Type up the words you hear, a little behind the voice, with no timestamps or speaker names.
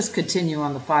Just continue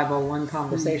on the 501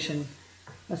 conversation,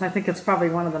 because I think it's probably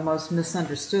one of the most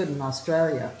misunderstood in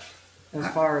Australia as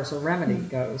far as a remedy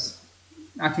goes.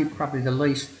 I think probably the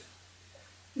least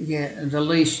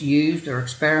used or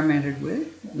experimented with.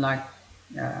 Like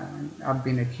I've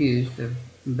been accused of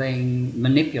being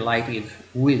manipulative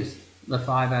with the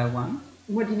 501.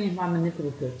 What do you mean by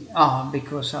manipulative? Oh,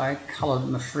 because I coloured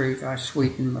my fruit, I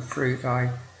sweetened my fruit, I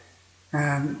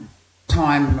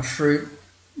timed my fruit,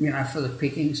 for the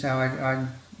picking, so I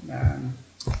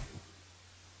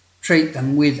treat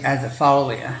them with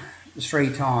azopholia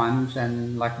 3 times,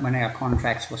 and like when our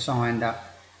contracts were signed up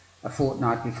a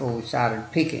fortnight before we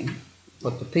started picking,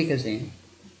 put the pickers in,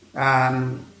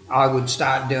 I would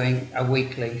start doing a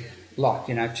weekly lot,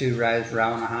 2 rows,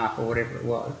 row and a half or whatever it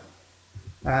was,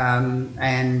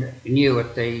 and knew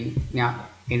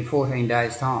in 14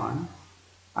 days' time,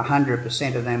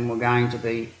 100% of them were going to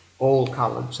be all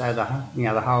coloured, so the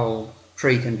whole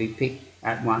tree can be picked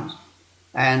at once,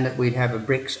 and that we'd have a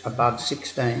Brix above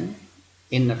 16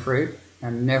 in the fruit,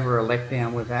 and never a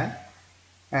letdown with that.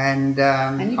 And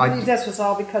you believe this was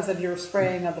all because of your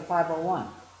spraying of the 501?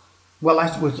 Well,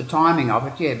 that was the timing of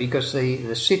it, yeah, because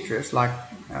the citrus,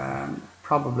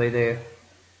 probably they've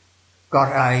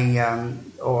got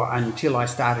or until I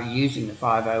started using the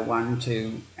 501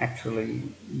 to actually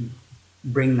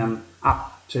bring them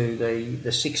up to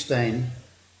the 16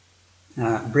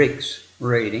 Brix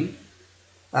reading.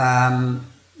 And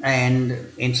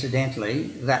incidentally,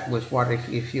 that was what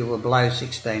if you were below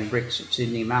 16 Brix at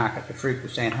Sydney Market, the fruit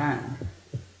was sent home.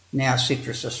 Now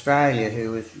Citrus Australia,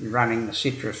 who is running the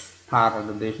citrus part of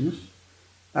the business,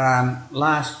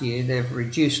 last year they've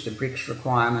reduced the Brix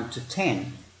requirement to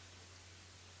 10.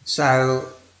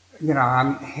 So,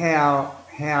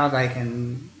 how they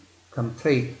can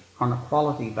compete on a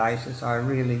quality basis, I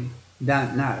really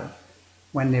don't know,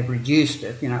 when they've reduced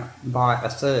it, by a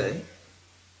third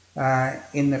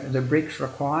in the Brix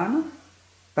requirement.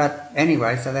 But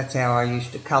anyway, so that's how I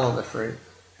used to colour the fruit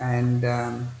and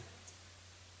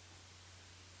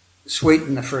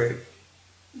sweeten the fruit,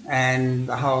 and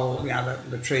the whole,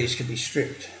 the trees could be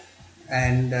stripped.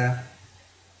 And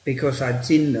because I'd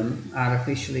thinned them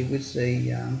artificially with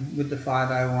the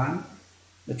 501,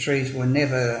 the trees were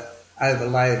never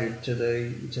overloaded to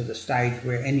the stage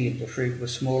where any of the fruit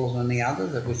was smaller than the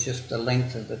others. It was just the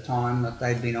length of the time that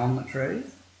they'd been on the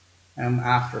trees. And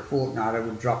after a fortnight, I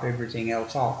would drop everything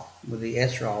else off with the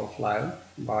S-roll flow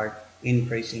by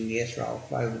increasing the S-roll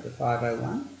flow with the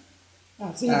 501.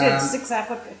 Oh, so you did 6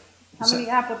 many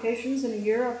applications in a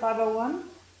year of 501?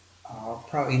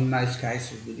 Probably in most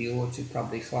cases with the orchard,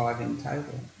 probably 5 in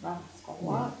total. Wow, that's a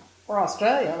lot. For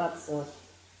Australia, that's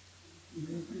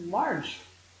large.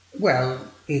 Well,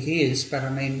 it is, but I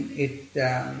mean,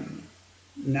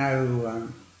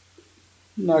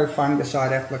 no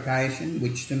fungicide application,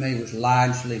 which to me was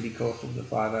largely because of the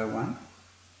 501.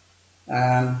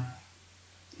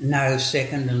 No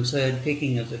second and third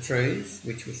picking of the trees,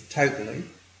 which was totally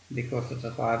because of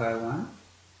the 501.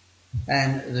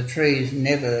 And the trees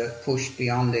never pushed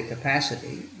beyond their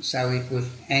capacity, so it was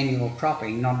annual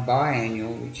cropping, not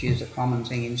biannual, which is a common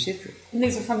thing in citrus. And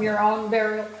these are from your own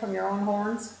from your own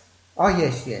horns? Oh,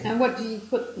 yes, yes. And what do you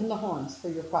put in the horns for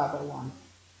your 501?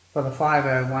 For the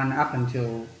 501, up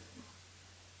until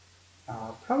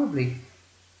probably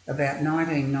about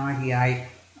 1998,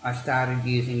 I started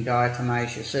using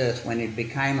diatomaceous earth when it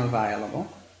became available.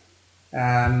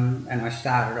 And I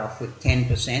started off with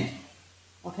 10%.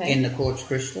 Okay. In the quartz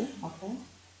crystal, okay,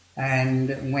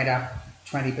 and went up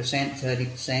 20%,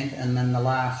 30%, and then the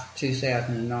last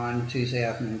 2009,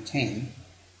 2010,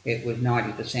 it was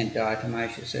 90%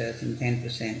 diatomaceous earth and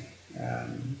 10%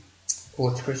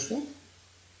 quartz crystal.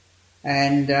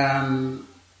 And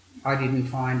I didn't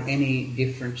find any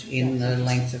difference in the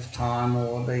length of time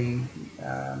or the,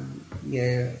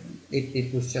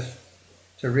 it was just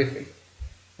terrific.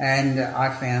 And I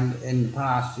found in the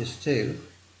pastures too,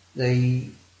 the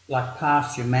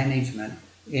pasture management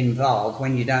involved,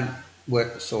 when you don't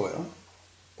work the soil,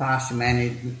 pasture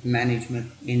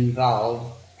management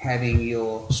involved having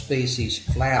your species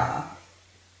flower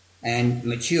and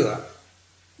mature,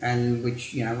 and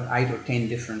which, 8 or 10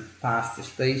 different pasture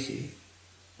species.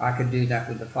 I could do that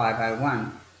with the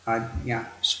 501. I'd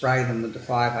spray them with the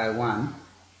 501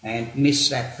 and miss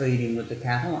that feeding with the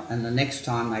cattle, and the next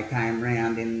time they came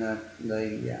round in the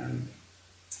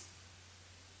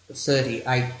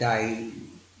 38-day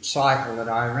cycle that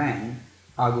I ran,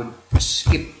 I would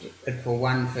skip it for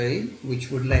one feed, which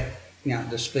would let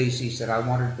the species that I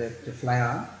wanted to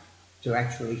flower to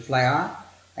actually flower,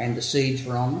 and the seeds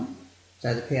were on them.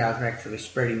 So the cows are actually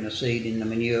spreading the seed in the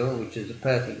manure, which is a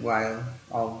perfect way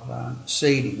of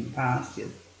seeding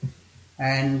pastures.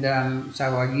 And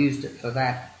so I used it for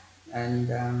that.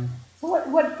 And So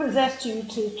what possessed you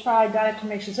to try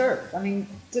diatomaceous earth? I mean,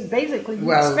 basically you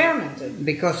well, experimented.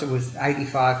 because it was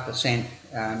 85%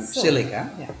 silica,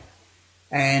 Yeah.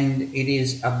 and it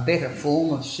is a better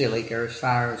form of silica as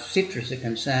far as citrus are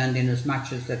concerned, in as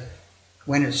much as that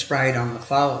when it's sprayed on the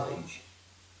foliage,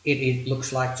 it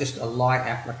looks like just a light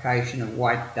application of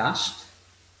white dust,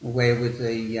 where with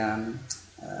the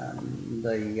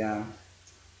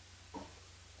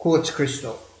quartz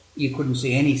crystal you couldn't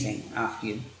see anything after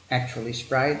you'd actually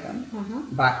sprayed them.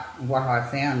 Mm-hmm. But what I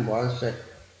found was that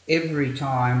every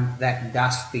time that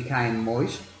dust became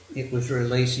moist, it was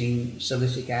releasing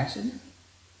silicic acid,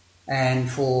 and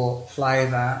for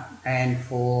flavour and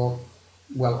for,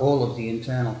 well, all of the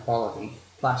internal quality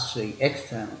plus the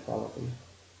external quality,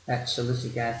 that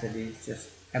silicic acid is just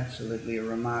absolutely a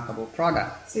remarkable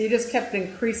product. So you just kept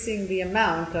increasing the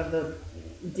amount of the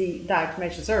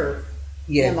diatomaceous earth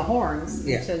Yeah. in the horns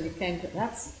Yeah. until you came to,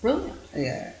 that's brilliant.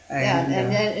 Yeah,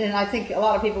 And I think a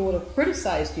lot of people would have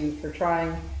criticized you for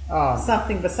trying oh,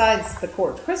 something besides the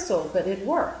quartz crystal, but it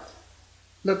worked.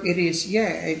 look, it is,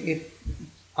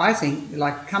 I think,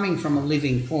 like coming from a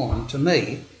living form, to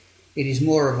me, it is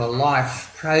more of a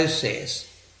life process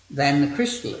than the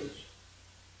crystal is.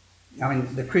 I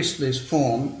mean, the crystal is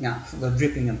formed, for the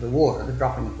dripping of the water, the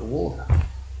dropping of the water,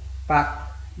 but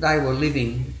they were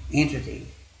living entities.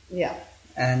 Yeah.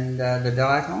 And the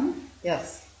diatom.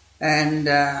 Yes. And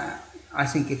I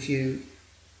think if you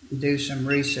do some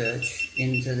research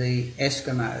into the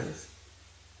Eskimos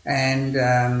and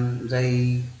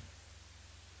the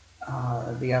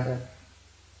other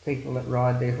people that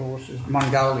ride their horses,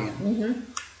 Mongolian, Mm-hmm.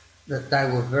 that they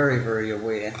were very, very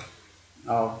aware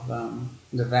of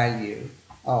the value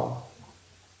of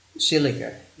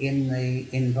silica in the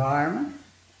environment,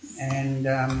 and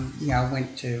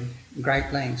went to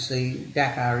great lengths. The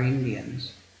Dakar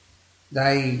Indians,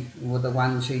 they were the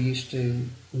ones who used to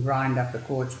grind up the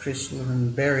quartz crystal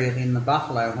and bury it in the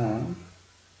buffalo horn,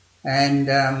 and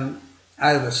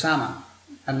over summer,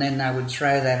 and then they would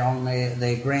throw that on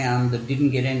their ground that didn't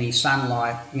get any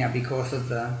sunlight, because of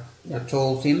the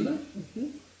tall timber,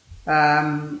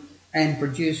 and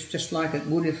produce just like it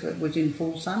would if it was in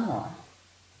full sunlight.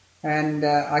 And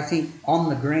I think on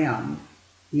the ground,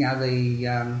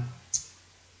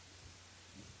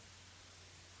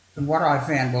 what I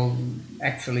found, well,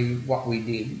 actually what we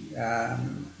did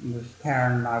was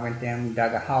Karen and I went down and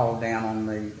dug a hole down on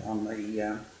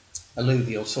the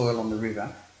alluvial soil on the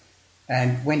river,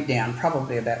 and went down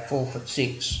probably about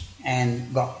 4'6"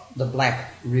 and got the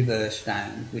black river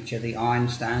stones, which are the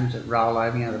ironstones that roll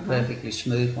over, the perfectly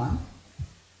smooth one,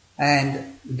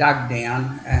 and dug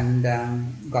down and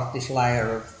got this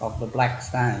layer of the black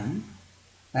stone.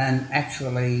 And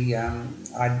actually,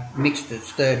 I mixed it,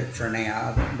 stirred it for an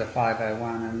hour, the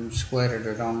 501, and squirted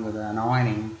it on with an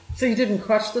ironing. So you didn't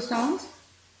crush the stones?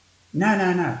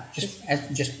 No.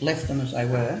 Just left them as they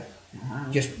were.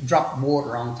 Just dropped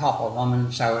water on top of them,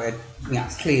 and so it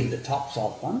cleared the tops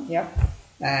of them. Yep.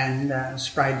 And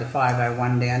sprayed the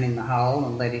 501 down in the hole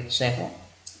and let it settle.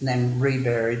 And then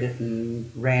reburied it and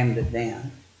rammed it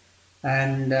down.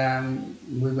 And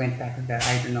we went back about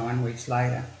 8 or 9 weeks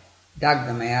later, dug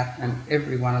them out, and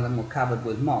every one of them were covered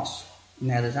with moss.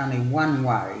 Now, there's only one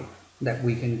way that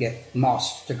we can get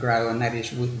moss to grow, and that is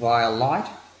via light.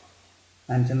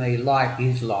 And to me, light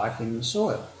is life in the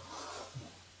soil.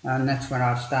 And that's when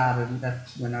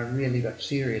that's when I really got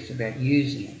serious about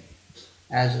using it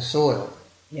as a soil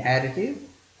additive.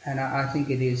 And I think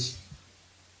it is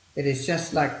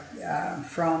just like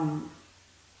from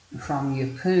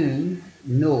Yeppoon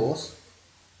north,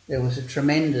 there was a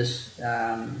tremendous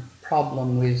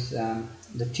problem with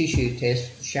the tissue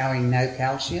test showing no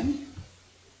calcium,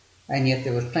 and yet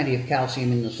there was plenty of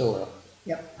calcium in the soil.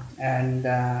 Yep. And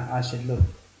I said, look,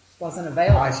 wasn't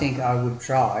available. I think I would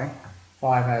try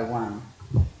 501.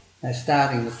 Now,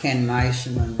 starting with Ken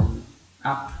Mason and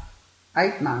up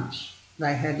 8 months,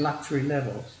 they had luxury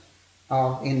levels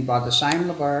by the same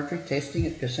laboratory, testing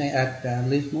at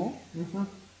Lismore,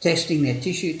 testing their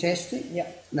tissue testing.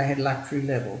 Yep. They had luxury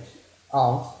levels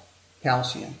of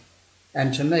calcium.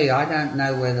 And to me, I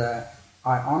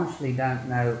honestly don't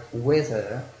know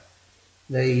whether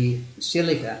the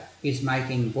silica is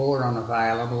making boron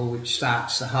available, which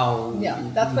starts the whole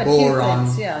that's what boron. Hugh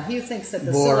thinks. Yeah, Hugh thinks that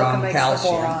the boron, silica makes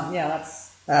calcium. the boron. Yeah,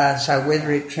 that's. So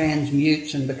whether it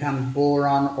transmutes and becomes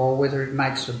boron, or whether it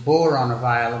makes the boron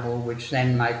available, which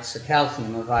then makes the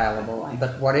calcium available.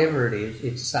 But whatever it is,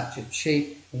 it's such a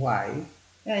cheap way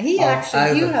Yeah, he of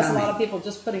actually, he has a lot overcoming. of people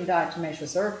just putting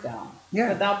diatomaceous earth down Yeah.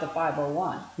 without the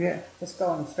 501. Yeah, Just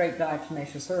going straight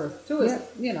diatomaceous earth to his,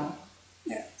 Yeah.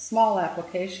 Yeah. small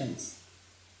applications.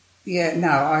 Yeah, no,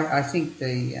 I think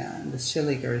the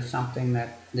silica is something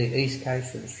that the east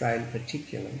coast of Australia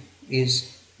particularly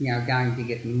is, going to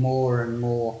get more and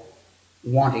more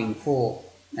wanting for.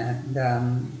 And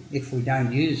if we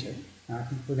don't use it, I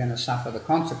think we're going to suffer the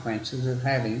consequences of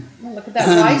having Well, look at that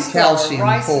rice grower. calcium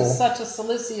Rice poor. is such a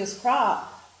siliceous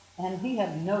crop, and he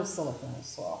had no silica in his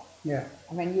soil. Yeah.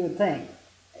 I mean, you would think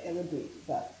it would be,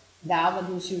 but now that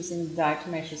he's using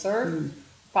diatomaceous earth,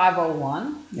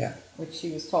 501, Yeah. which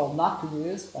he was told not to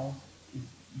use by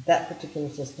that particular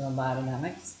system of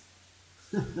biodynamics.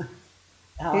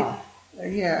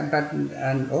 Yeah, but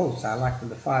and also like with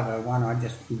the 501, I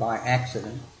just by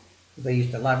accident, because I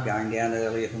used to love going down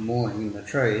early in the morning in the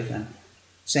trees and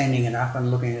sending it up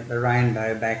and looking at the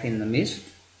rainbow back in the mist.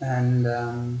 And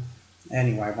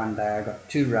anyway, one day I got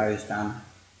 2 rows done,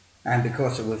 and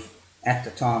because it was at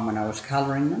the time when I was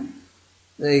colouring them,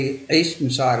 the eastern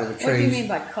side of the trees. What do you mean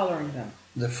by colouring them?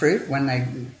 The fruit, as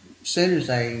soon as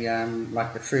they,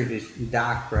 like the fruit is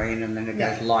dark green and then it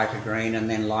goes lighter green and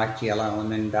then light yellow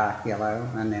and then dark yellow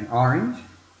and then orange.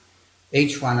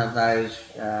 Each one of those,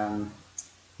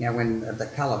 when the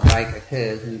colour break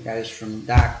occurs and it goes from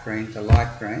dark green to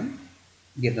light green,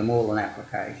 give them all an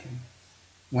application.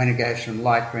 When it goes from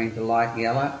light green to light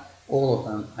yellow, all of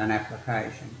them an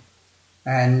application.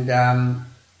 And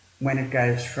when it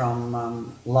goes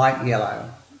from light yellow,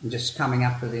 just coming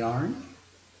up to the orange,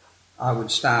 I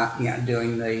would start,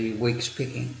 doing the week's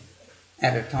picking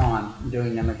at a time,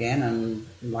 doing them again, and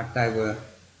like they were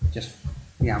just,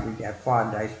 we'd have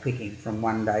 5 days picking from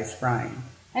 1 day spraying.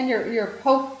 And your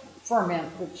Pope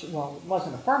ferment, which, it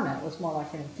wasn't a ferment, it was more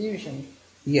like an infusion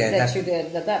that you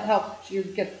did, that helped you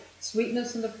get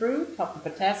sweetness in the fruit, help the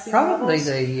potassium Probably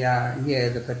levels?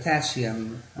 the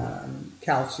potassium,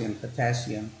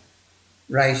 calcium-potassium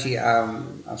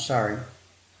ratio,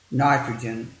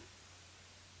 nitrogen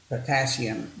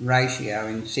potassium ratio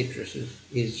in citrus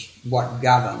is what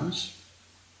governs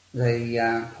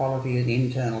the quality, the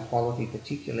internal quality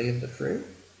particularly of the fruit.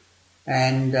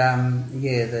 And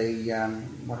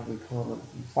what do we call it,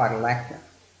 phytolactin.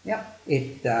 Yep.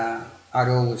 I'd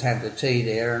always have the tea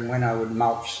there, and when I would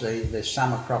mulch the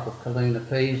summer crop of Kaluna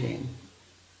peas in,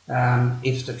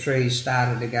 if the trees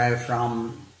started to go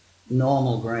from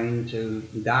normal green to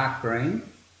dark green,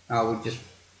 I would just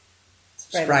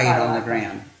spray it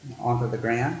onto the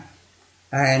ground.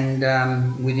 And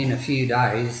within a few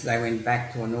days, they went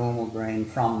back to a normal green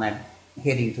from that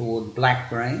heading toward black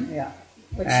green. Yeah,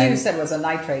 which you said was a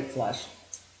nitrate flush.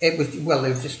 There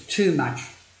was just too much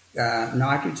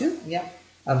nitrogen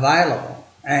available.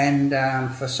 And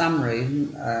for some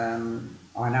reason,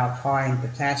 I know it's high in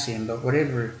potassium, but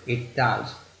whatever it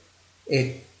does,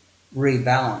 it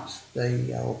rebalanced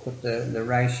or put the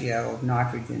ratio of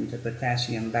nitrogen to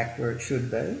potassium back where it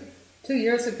should be. 2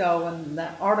 years ago, in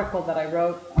that article that I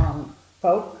wrote on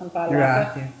Pope and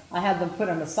Phytolactin, I had them put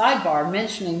in a sidebar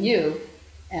mentioning you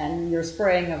and your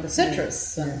spraying of the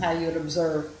citrus and how you'd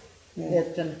observe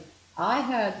it. And I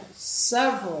had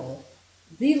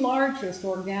the largest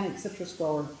organic citrus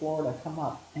grower in Florida come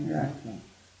up and thank me.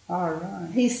 All right.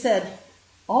 He said,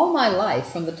 all my life,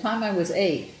 from the time I was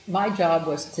 8, my job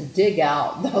was to dig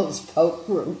out those Pope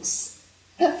roots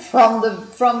from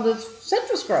the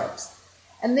citrus groves.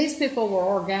 And these people were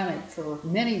organic for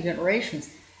many generations.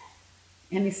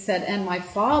 And he said, and my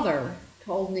father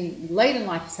told me late in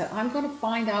life, he said, I'm going to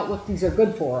find out what these are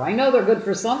good for. I know they're good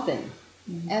for something.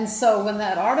 Mm-hmm. And so when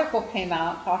that article came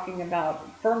out talking about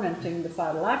fermenting the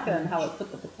phytolactin and how it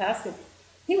put the potassium,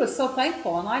 he was so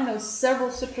thankful. And I know several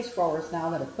citrus growers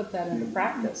now that have put that into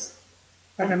practice.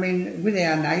 But I mean, with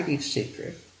our native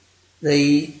citrus,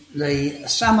 the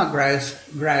summer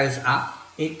grows up,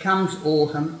 it comes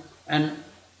autumn, and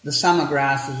the summer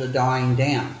grasses are dying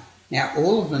down. Now,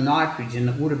 all of the nitrogen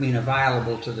that would have been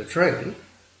available to the tree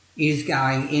is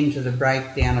going into the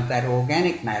breakdown of that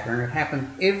organic matter, and it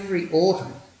happened every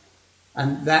autumn.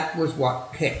 And that was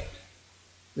what kept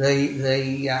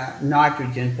the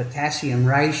nitrogen-potassium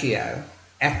ratio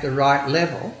at the right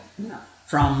level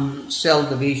from cell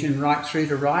division right through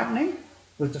to ripening,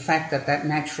 was the fact that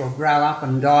natural grow up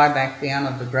and die back down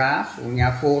of the grass,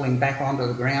 or, falling back onto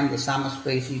the ground, the summer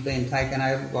species being taken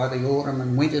over by the autumn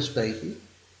and winter species.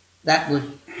 That was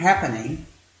happening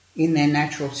in their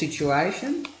natural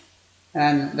situation,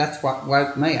 and that's what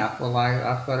woke me up. Well,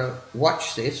 I've got to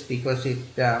watch this because it,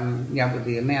 with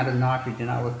the amount of nitrogen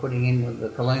I was putting in with the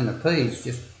Kaluna peas,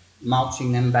 just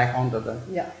mulching them back onto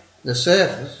the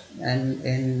surface, and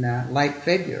in late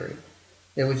February.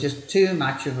 There was just too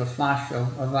much of a flush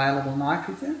of available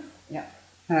nitrogen. Yeah.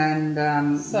 And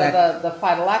So the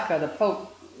Phytolacca, the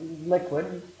Pope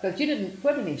liquid, because you didn't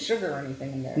put any sugar or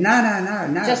anything in there.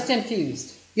 No. Just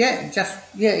infused. Yeah,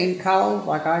 in cold,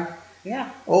 like I Yeah.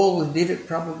 always did it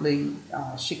probably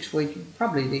 6 weeks,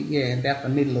 about the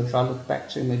middle of, if I look back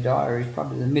to my diaries,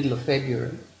 probably the middle of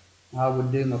February, I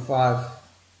would do my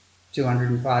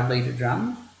 205 litre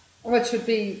drums. Which would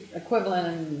be equivalent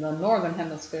in the northern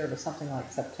hemisphere to something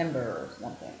like September or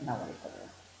something. No,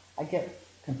 I get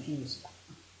confused.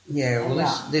 Yeah,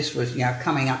 well, this was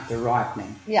coming up to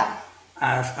ripening. Yeah.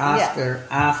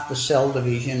 After cell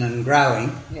division and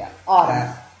growing. Yeah.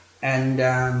 Autumn. And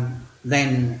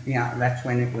then that's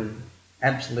when it was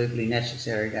absolutely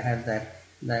necessary to have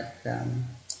that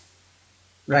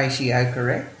ratio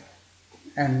correct.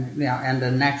 And under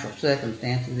natural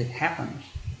circumstances, it happens.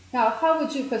 Now, how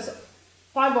would you, because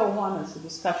 501 is a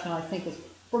discussion I think is,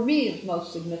 for me, is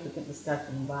most significant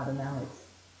discussion in biodynamics,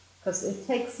 because it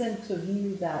takes into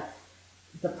view that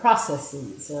the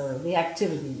processes or the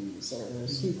activities, or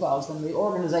as he calls them, the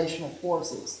organizational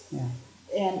forces. Yeah.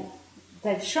 And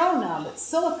they've shown now that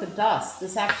silica dust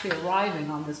is actually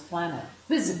arriving on this planet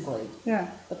physically. Yeah.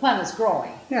 The planet's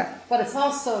growing. Yeah. But it's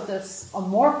also this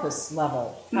amorphous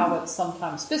level, how it's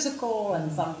sometimes physical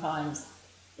and sometimes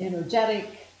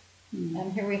energetic.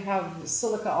 And here we have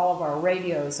silica, all of our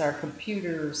radios, our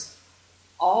computers,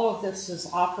 all of this is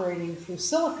operating through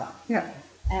silica. Yeah.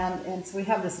 And so we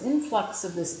have this influx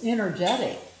of this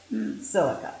energetic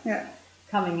silica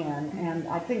coming in. And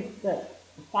I think that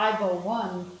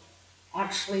 501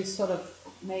 actually sort of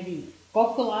maybe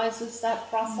vocalizes that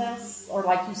process, or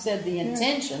like you said, the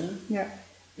intention. Yeah.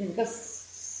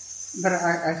 Because, but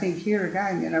I think here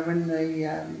again, when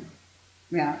the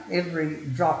every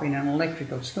drop in an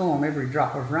electrical storm, every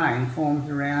drop of rain forms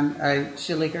around a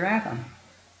silica atom.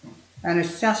 And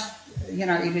it's just,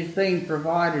 it is being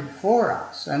provided for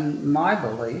us. And my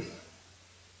belief,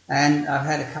 and I've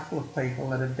had a couple of people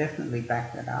that have definitely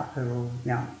backed it up who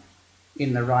are,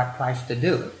 in the right place to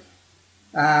do it,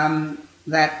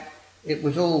 that it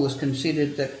was always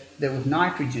considered that there was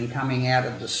nitrogen coming out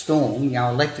of the storm,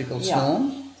 electrical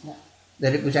storms,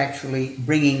 that it was actually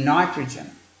bringing nitrogen.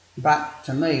 But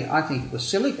to me, I think it was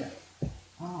silica.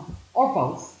 Oh. Or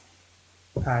both.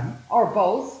 Pardon? Or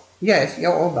both. Yes,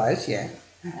 or both, yeah.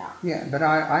 Yeah, but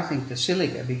I think the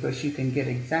silica, because you can get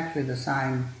exactly the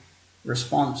same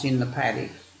response in the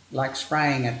paddock, like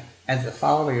spraying it as a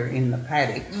foliar in the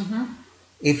paddock. Mm-hmm.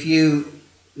 If you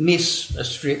miss a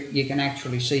strip, you can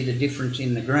actually see the difference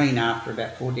in the green after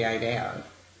about 48 hours.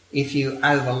 If you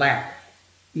overlap,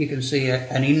 you can see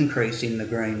an increase in the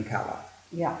green colour.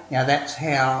 Yeah. Now that's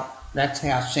how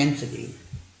sensitive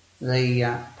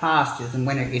the pastures, and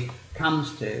when it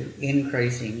comes to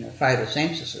increasing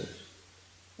photosynthesis,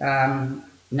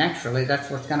 naturally that's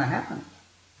what's going to happen.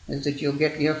 Is that you'll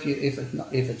get if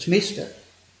it's missed it,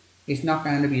 it's not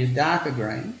going to be as dark a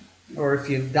green, or if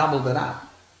you've doubled it up,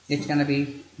 it's going to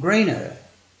be greener,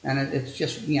 and it's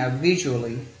just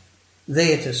visually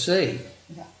there to see.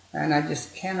 Yeah. And I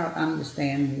just cannot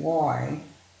understand why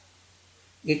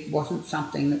it wasn't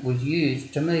something that was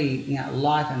used. To me,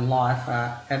 light and life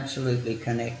are absolutely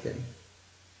connected,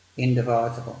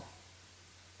 indivisible.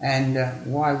 And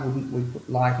why wouldn't we put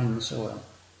light in the soil?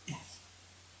 Yes.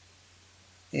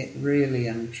 It really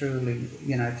and truly,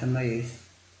 to me,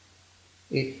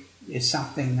 it is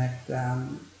something that,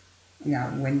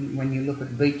 when you look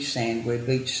at beach sand, where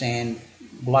beach sand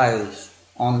blows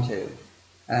onto,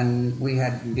 and we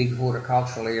had big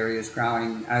horticultural areas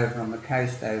growing over on the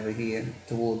coast over here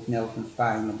towards Nelson's Bay,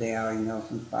 Madawi,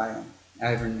 Nelson's Bay,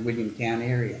 over in Williamtown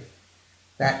area,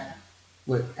 that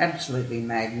were absolutely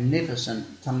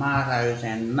magnificent tomatoes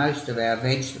and most of our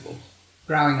vegetables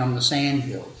growing on the sand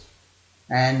hills.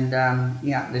 And,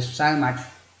 there's so much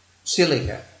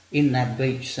silica in that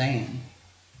beach sand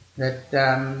that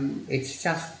it's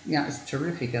just, it's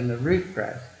terrific. And the root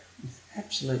growth is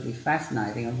absolutely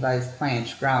fascinating of those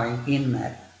plants growing in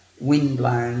that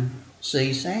wind-blown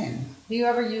sea sand. Do you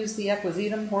ever use the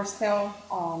equisetum horsetail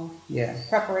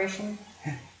preparation?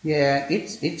 Yeah,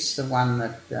 it's the one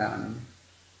that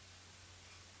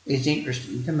is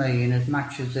interesting to me, in as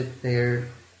much as that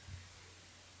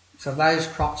for those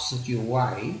crops that you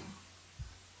weigh,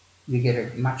 you get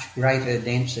a much greater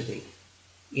density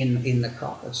in the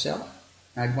crop itself.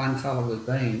 I had one fellow with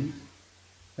beans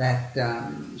that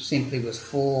simply was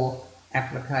 4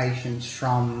 applications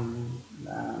from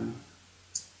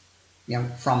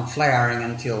flowering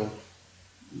until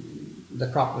the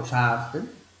crop was harvested,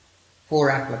 4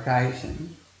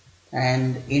 applications,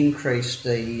 and increased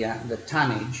the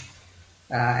tonnage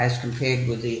as compared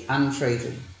with the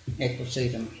untreated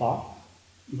equisetum plot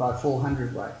by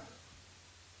 400 weight.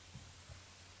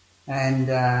 And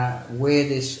where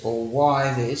this or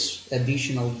why this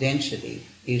additional density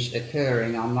is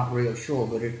occurring, I'm not real sure,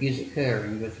 but it is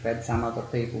occurring. We've had some other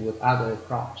people with other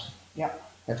crops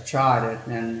have tried it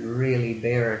and really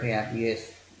bear it out.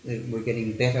 Yes, we're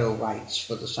getting better weights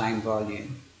for the same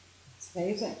volume. It's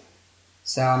amazing.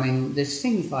 So, I mean, there's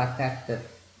things like that that,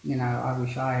 you know, I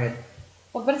wish I had.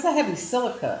 Well, but it's a heavy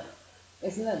silica,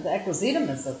 isn't it? The equisetum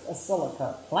is a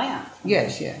silica plant.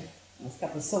 Yes, yeah. It's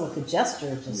got the silica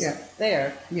gesture just Yeah.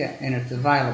 there. Yeah, and it's available